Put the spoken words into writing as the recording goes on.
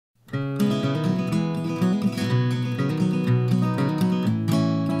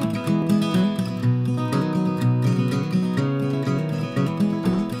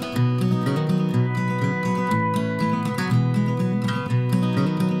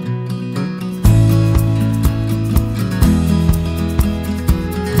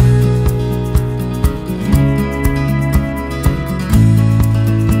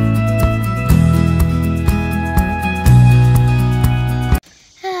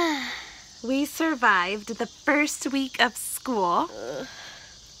We survived the first week of school.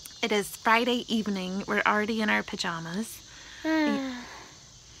 It is Friday evening. We're already in our pajamas. I'm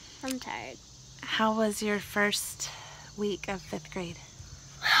tired. How was your first week of 5th grade?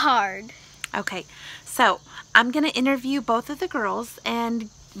 Hard. Okay, so I'm going to interview both of the girls,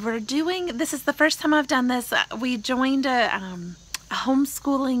 and this is the first time I've done this. We joined a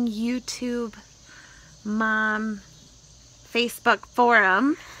homeschooling YouTube mom Facebook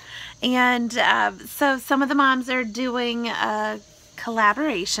forum, and so some of the moms are doing a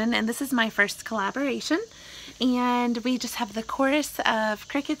collaboration, and this is my first collaboration, and we just have the chorus of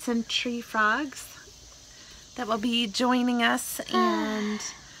crickets and tree frogs that will be joining us, and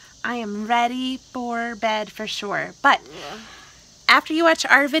I am ready for bed for sure. But after you watch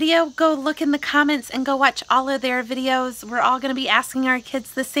our video, go look in the comments and go watch all of their videos. We're all going to be asking our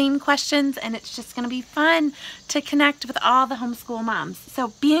kids the same questions, and it's just going to be fun to connect with all the homeschool moms.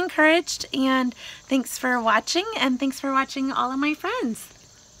 So be encouraged, and thanks for watching, and thanks for watching all of my friends.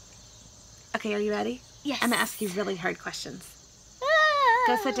 Okay, are you ready? Yes. I'm going to ask you really hard questions.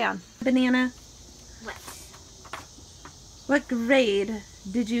 Go sit down. Banana. What grade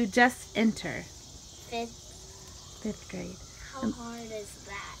did you just enter? 5th grade. How hard is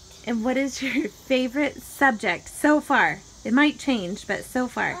that? And what is your favorite subject so far? It might change, but so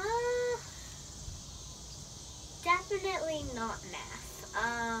far. Definitely not math.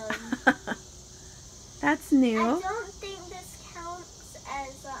 That's new. I don't think this counts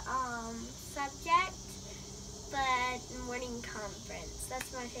as a subject, but morning conference.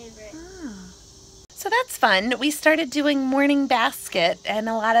 That's my favorite. Oh. So that's fun. We started doing morning basket, and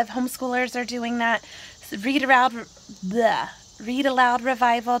a lot of homeschoolers are doing that. Read Aloud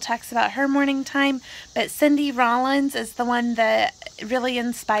Revival talks about her morning time, but Cindy Rollins is the one that really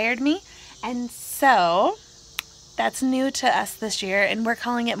inspired me, and so that's new to us this year, and we're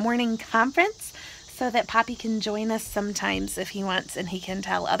calling it morning conference so that Poppy can join us sometimes if he wants, and he can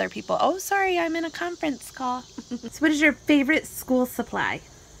tell other people, oh sorry, I'm in a conference call. So what is your favorite school supply?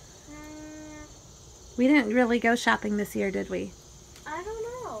 We didn't really go shopping this year, did we? I don't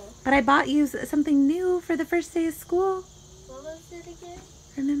know. But I bought you something new for the first day of school. What was it again?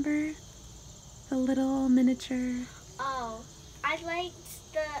 Remember? The little miniature. Oh, I liked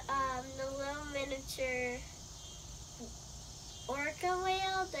the little miniature orca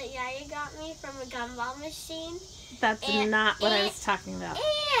whale that Yaya got me from a gumball machine. That's not what I was talking about.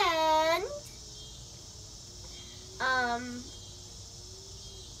 And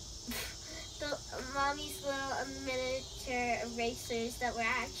the mommy's little miniature erasers that were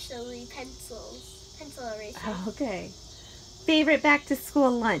actually pencil erasers. Oh, okay. Favorite back to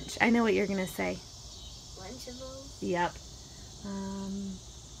school lunch? I know what you're gonna say. Lunchables? Yep.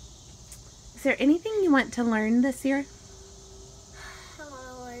 Is there anything you want to learn this year? I want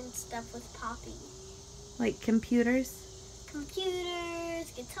to learn stuff with Poppy. Like computers? Computers,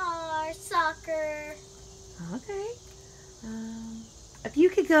 guitar, soccer. Okay. If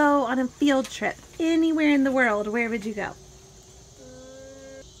you could go on a field trip anywhere in the world, where would you go?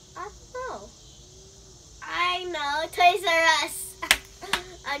 I don't know. I know, Toys R Us.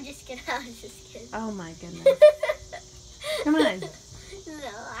 I'm just kidding. Oh my goodness. Come on. No,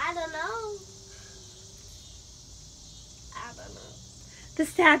 I don't know. The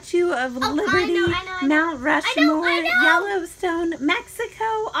Statue of Liberty, I know. Mount Rushmore, I know. Yellowstone,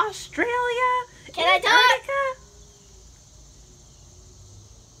 Mexico, Australia, Antarctica.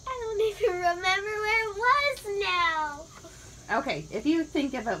 I don't even remember where it was now. Okay, if you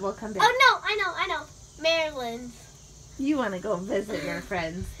think of it, we'll come back. Oh no, I know. Maryland. You want to go visit your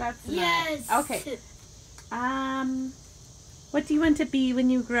friends. That's yes. Nice. Okay. What do you want to be when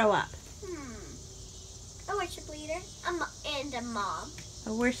you grow up? A worship leader and a mom.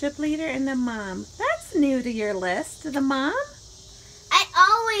 A worship leader and a mom. That's new to your list. The mom? I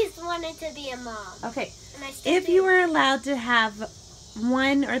always wanted to be a mom. Okay. And I still if do. you were allowed to have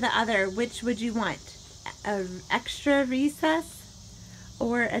one or the other, which would you want? An extra recess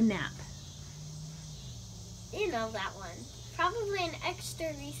or a nap? You know that one. Probably an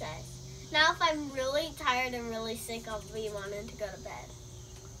extra recess. Now if I'm really tired and really sick, I'll be wanting to go to bed.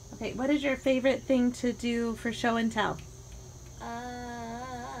 Okay, what is your favorite thing to do for show and tell?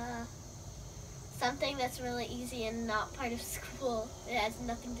 Something that's really easy and not part of school. It has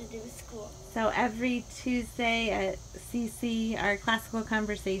nothing to do with school. So every Tuesday at CC, our classical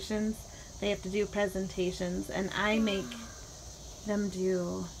conversations, they have to do presentations, and I make them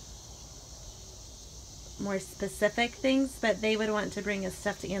do more specific things, but they would want to bring a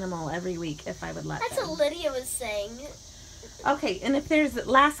stuffed animal every week if I would let them. That's what Lydia was saying. Okay, and if there's,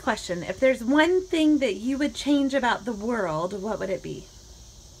 last question, if there's one thing that you would change about the world, what would it be?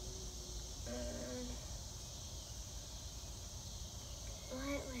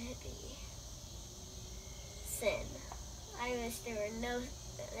 wish there was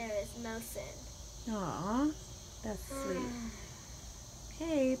no sin. Aw, that's sweet.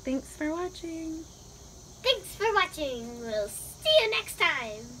 Okay, thanks for watching. Thanks for watching. We'll see you next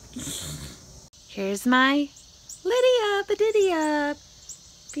time. Here's my Lydia, Badidia,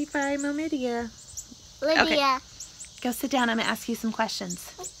 P5 Momidia. Lydia. Okay. Go sit down. I'm going to ask you some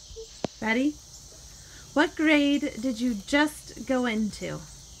questions. Ready? What grade did you just go into?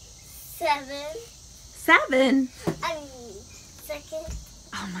 7. 7? I mean, 2nd.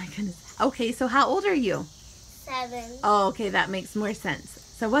 Oh my goodness. Okay, so how old are you? 7. Oh, okay, that makes more sense.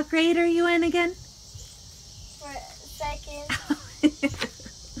 So what grade are you in again? 2nd.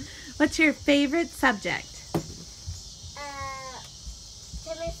 What's your favorite subject?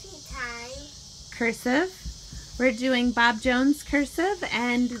 Timothy time. Cursive. We're doing Bob Jones cursive,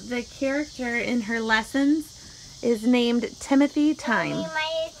 and the character in her lessons is named Timothy Time.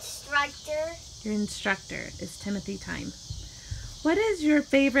 My instructor. Your instructor is Timothy Time. What is your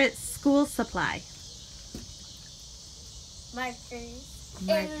favorite school supply? Markers.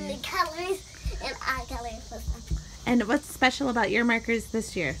 Markers. And the colors. And eye colors. And what's special about your markers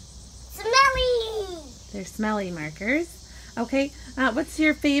this year? Smelly. They're smelly markers. Okay, what's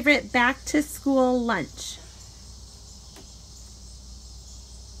your favorite back to school lunch?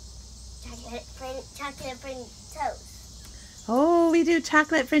 Chocolate French toast. Oh, we do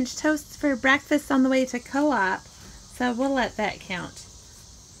chocolate French toast for breakfast on the way to co-op, so we'll let that count.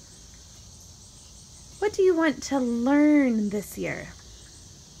 What do you want to learn this year?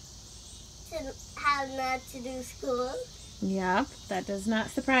 How not to do school. Yep, that does not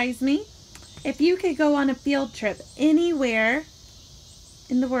surprise me. If you could go on a field trip anywhere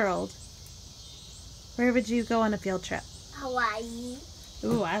in the world, where would you go on a field trip? Hawaii.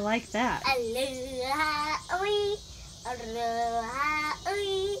 Ooh, I like that. Aloha. Aloha.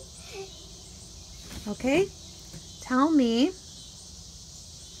 Okay, tell me,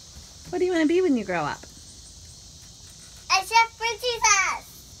 what do you want to be when you grow up? A chef for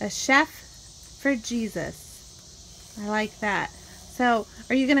Jesus. A chef for Jesus. I like that. So,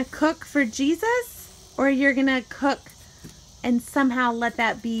 are you going to cook for Jesus, or you're going to cook and somehow let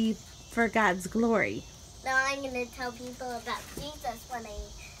that be for God's glory? No, I'm going to tell people about Jesus when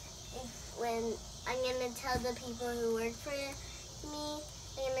I'm going to tell the people who work for me,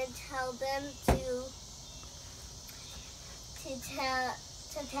 I'm going to tell them to tell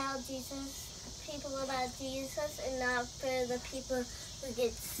people about Jesus, and not for the people who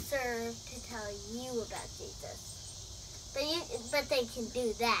get served to tell you about Jesus. But they can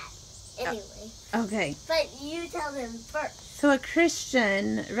do that anyway. Okay. But you tell them first. So a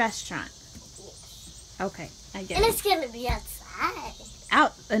Christian restaurant. Yes. Okay, I get And it. it's going to be outside.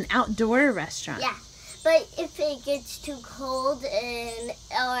 An outdoor restaurant. Yeah. But if it gets too cold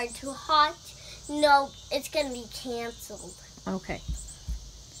or too hot, no, it's going to be canceled. Okay.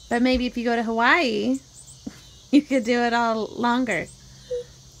 But maybe if you go to Hawaii, you could do it all longer.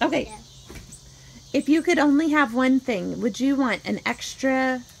 Okay. Yeah. If you could only have one thing, would you want an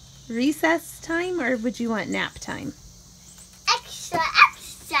extra recess time, or would you want nap time? Extra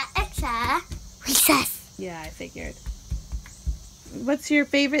recess. Yeah, I figured. What's your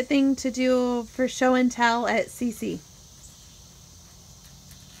favorite thing to do for show and tell at CC?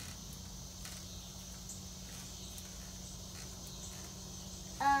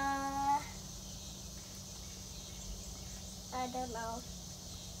 I don't know.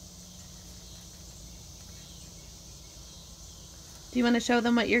 Do you want to show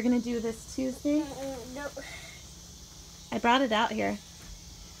them what you're going to do this Tuesday? No. I brought it out here.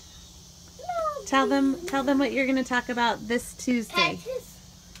 No. Tell them what you're going to talk about this Tuesday. Patches.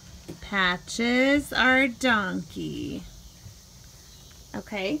 Patches our donkey.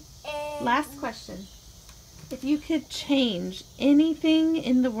 Okay. And Last question. If you could change anything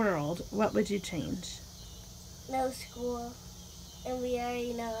in the world, what would you change? no school. And we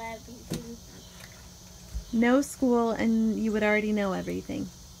already know everything. No school, and you would already know everything.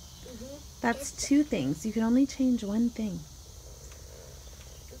 Mm-hmm. That's two things. You can only change one thing.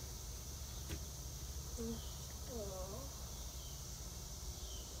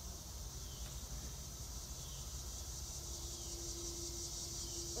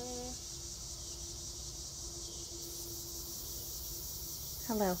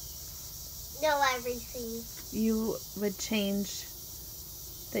 Hello. Know everything. You would change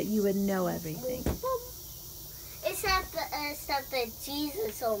that you would know everything. Except the stuff that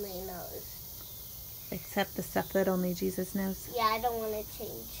Jesus only knows. Except the stuff that only Jesus knows? Yeah, I don't want to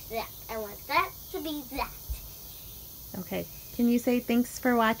change that. I want that to be that. Okay. Can you say thanks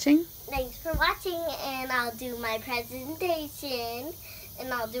for watching? Thanks for watching, and I'll do my presentation.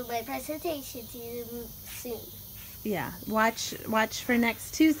 And I'll do my presentation to you soon. Yeah, watch for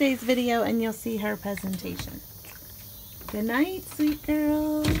next Tuesday's video and you'll see her presentation. Good night, sweet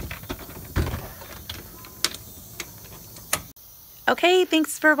girl. Okay,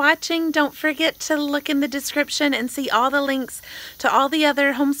 thanks for watching. Don't forget to look in the description and see all the links to all the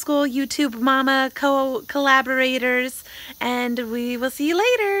other homeschool YouTube mama collaborators. And we will see you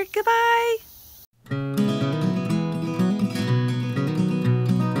later. Goodbye.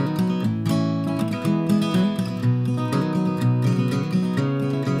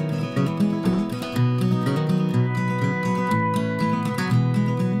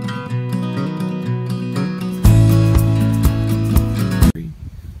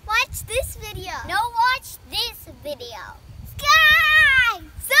 Watch this video. No, watch this video.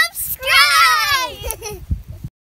 Subscribe!